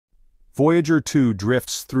Voyager 2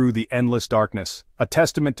 drifts through the endless darkness, a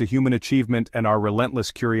testament to human achievement and our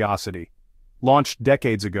relentless curiosity. Launched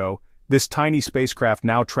decades ago, this tiny spacecraft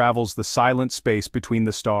now travels the silent space between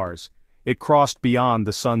the stars. It crossed beyond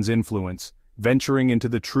the sun's influence, venturing into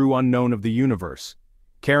the true unknown of the universe.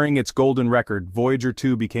 Carrying its golden record, Voyager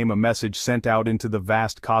 2 became a message sent out into the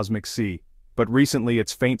vast cosmic sea. But recently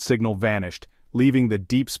its faint signal vanished, leaving the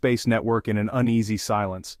deep space network in an uneasy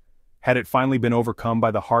silence. Had it finally been overcome by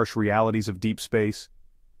the harsh realities of deep space?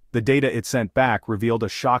 The data it sent back revealed a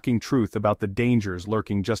shocking truth about the dangers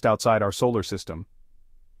lurking just outside our solar system.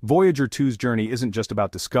 Voyager 2's journey isn't just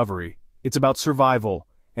about discovery, it's about survival,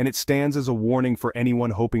 and it stands as a warning for anyone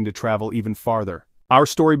hoping to travel even farther. Our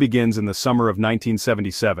story begins in the summer of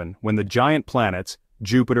 1977, when the giant planets,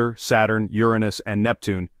 Jupiter, Saturn, Uranus, and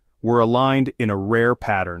Neptune, were aligned in a rare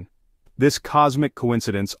pattern. This cosmic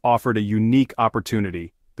coincidence offered a unique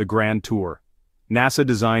opportunity: the Grand Tour. NASA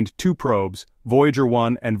designed two probes, Voyager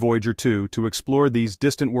 1 and Voyager 2, to explore these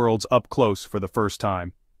distant worlds up close for the first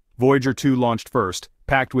time. Voyager 2 launched first,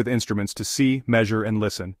 packed with instruments to see, measure, and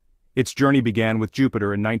listen. Its journey began with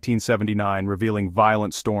Jupiter in 1979, revealing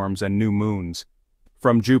violent storms and new moons.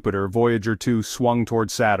 From Jupiter, Voyager 2 swung toward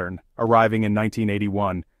Saturn, arriving in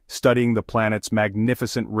 1981, studying the planet's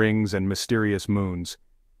magnificent rings and mysterious moons.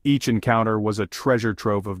 Each encounter was a treasure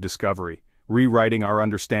trove of discovery, rewriting our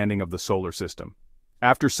understanding of the solar system.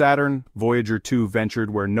 After Saturn, Voyager 2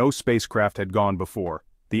 ventured where no spacecraft had gone before: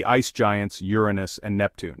 the ice giants Uranus and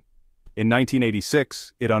Neptune. In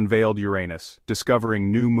 1986, it unveiled Uranus,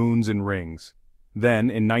 discovering new moons and rings. Then,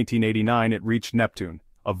 in 1989, it reached Neptune,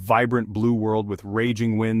 a vibrant blue world with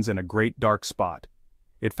raging winds and a great dark spot.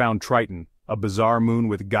 It found Triton, a bizarre moon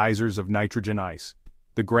with geysers of nitrogen ice.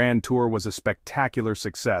 The Grand Tour was a spectacular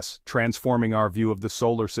success, transforming our view of the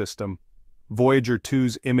solar system. Voyager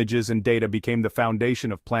 2's images and data became the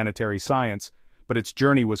foundation of planetary science, but its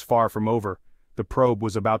journey was far from over. The probe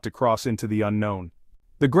was about to cross into the unknown.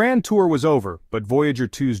 The Grand Tour was over, but Voyager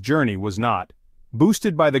 2's journey was not.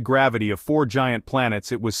 Boosted by the gravity of four giant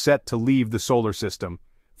planets, it was set to leave the solar system.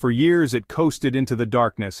 For years it coasted into the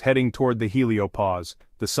darkness, heading toward the heliopause,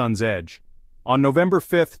 the sun's edge. On November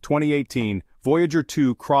 5, 2018, Voyager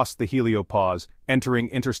 2 crossed the heliopause, entering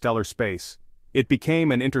interstellar space. It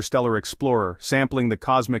became an interstellar explorer, sampling the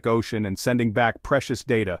cosmic ocean and sending back precious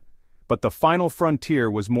data. But the final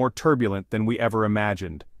frontier was more turbulent than we ever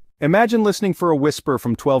imagined. Imagine listening for a whisper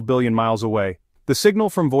from 12 billion miles away. The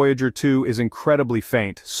signal from Voyager 2 is incredibly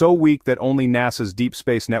faint, so weak that only NASA's Deep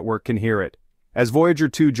Space Network can hear it. As Voyager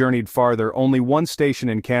 2 journeyed farther, only one station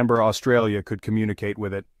in Canberra, Australia could communicate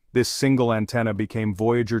with it. This single antenna became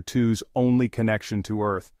Voyager 2's only connection to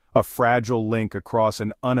Earth, a fragile link across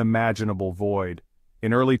an unimaginable void.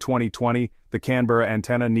 In early 2020, the Canberra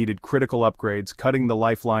antenna needed critical upgrades, cutting the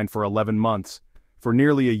lifeline for 11 months. For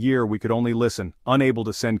nearly a year we could only listen, unable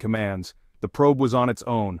to send commands. The probe was on its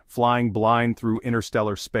own, flying blind through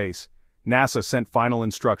interstellar space. NASA sent final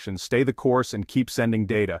instructions: stay the course and keep sending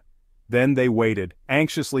data. Then they waited,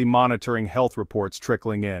 anxiously monitoring health reports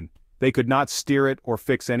trickling in. They could not steer it or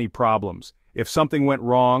fix any problems. If something went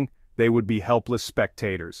wrong, they would be helpless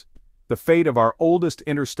spectators. The fate of our oldest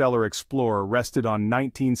interstellar explorer rested on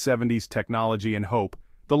 1970s technology and hope.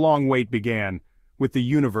 The long wait began, with the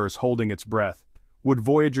universe holding its breath. Would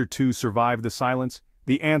Voyager 2 survive the silence?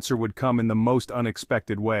 The answer would come in the most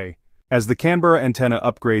unexpected way. As the Canberra antenna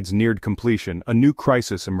upgrades neared completion, a new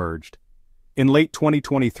crisis emerged. In late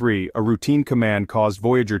 2023, a routine command caused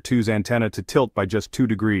Voyager 2's antenna to tilt by just 2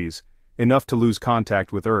 degrees, enough to lose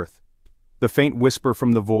contact with Earth. The faint whisper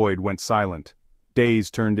from the void went silent.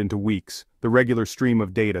 Days turned into weeks. The regular stream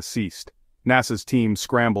of data ceased. NASA's team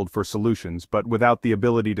scrambled for solutions, but without the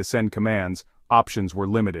ability to send commands, options were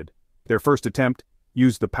limited. Their first attempt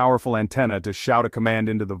used the powerful antenna to shout a command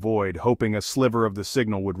into the void, hoping a sliver of the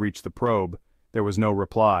signal would reach the probe. There was no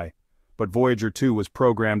reply. But Voyager 2 was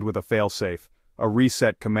programmed with a failsafe, a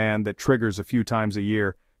reset command that triggers a few times a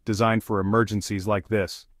year, designed for emergencies like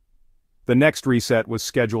this. The next reset was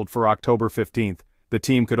scheduled for October 15th. The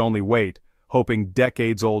team could only wait, hoping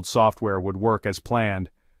decades-old software would work as planned.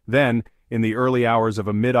 Then, in the early hours of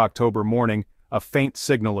a mid-October morning, a faint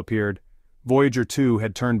signal appeared. Voyager 2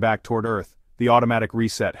 had turned back toward Earth. The automatic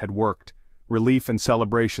reset had worked. Relief and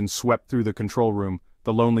celebration swept through the control room.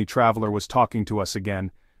 The lonely traveler was talking to us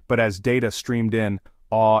again. But as data streamed in,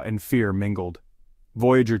 awe and fear mingled.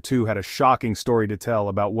 Voyager 2 had a shocking story to tell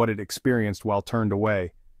about what it experienced while turned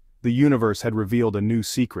away. The universe had revealed a new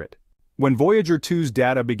secret. When Voyager 2's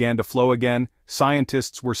data began to flow again,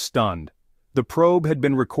 scientists were stunned. The probe had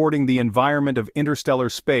been recording the environment of interstellar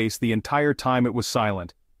space the entire time it was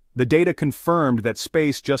silent. The data confirmed that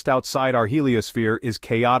space just outside our heliosphere is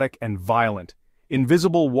chaotic and violent.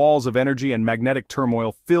 Invisible walls of energy and magnetic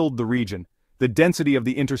turmoil filled the region. The density of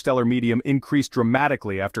the interstellar medium increased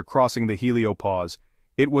dramatically after crossing the heliopause.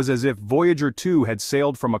 It was as if Voyager 2 had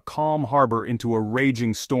sailed from a calm harbor into a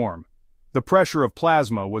raging storm. The pressure of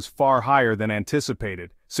plasma was far higher than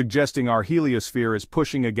anticipated, suggesting our heliosphere is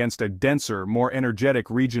pushing against a denser, more energetic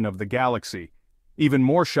region of the galaxy. Even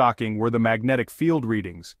more shocking were the magnetic field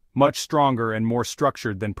readings, much stronger and more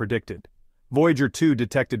structured than predicted. Voyager 2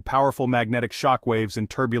 detected powerful magnetic shock waves in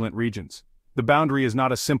turbulent regions. The boundary is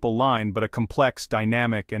not a simple line but a complex,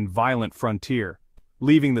 dynamic, and violent frontier.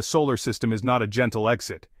 Leaving the solar system is not a gentle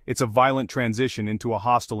exit, it's a violent transition into a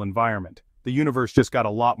hostile environment. The universe just got a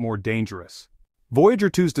lot more dangerous. Voyager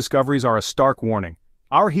 2's discoveries are a stark warning.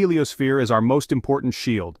 Our heliosphere is our most important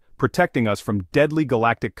shield, protecting us from deadly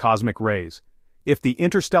galactic cosmic rays. If the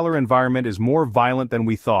interstellar environment is more violent than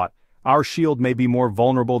we thought, our shield may be more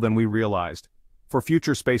vulnerable than we realized. For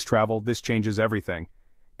future space travel, this changes everything.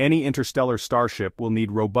 Any interstellar starship will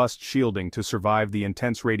need robust shielding to survive the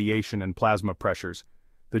intense radiation and plasma pressures.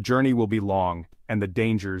 The journey will be long, and the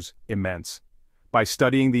dangers immense. By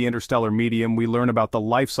studying the interstellar medium, we learn about the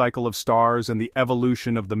life cycle of stars and the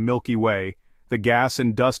evolution of the Milky Way. The gas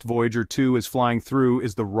and dust Voyager 2 is flying through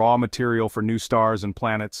is the raw material for new stars and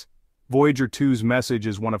planets. Voyager 2's message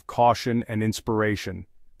is one of caution and inspiration.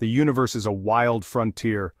 The universe is a wild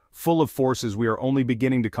frontier, full of forces we are only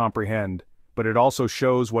beginning to comprehend, but it also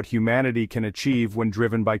shows what humanity can achieve when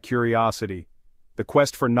driven by curiosity. The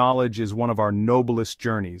quest for knowledge is one of our noblest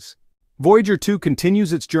journeys. Voyager 2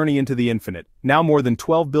 continues its journey into the infinite, now more than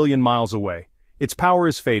 12 billion miles away. Its power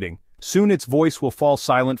is fading. Soon its voice will fall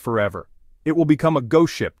silent forever. It will become a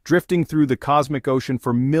ghost ship, drifting through the cosmic ocean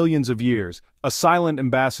for millions of years, a silent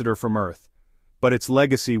ambassador from Earth. But its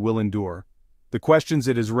legacy will endure. The questions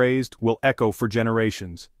it has raised will echo for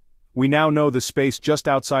generations. We now know the space just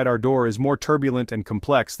outside our door is more turbulent and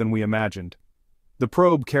complex than we imagined. The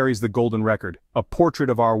probe carries the golden record, a portrait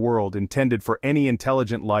of our world intended for any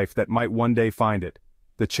intelligent life that might one day find it.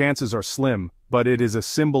 The chances are slim, but it is a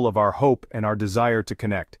symbol of our hope and our desire to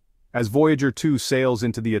connect. As Voyager 2 sails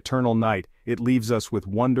into the eternal night, it leaves us with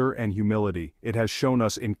wonder and humility. It has shown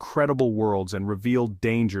us incredible worlds and revealed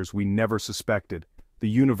dangers we never suspected. The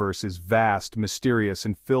universe is vast, mysterious,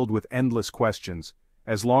 and filled with endless questions.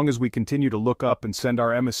 As long as we continue to look up and send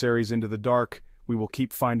our emissaries into the dark, we will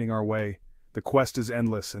keep finding our way. The quest is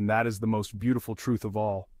endless, and that is the most beautiful truth of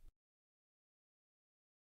all.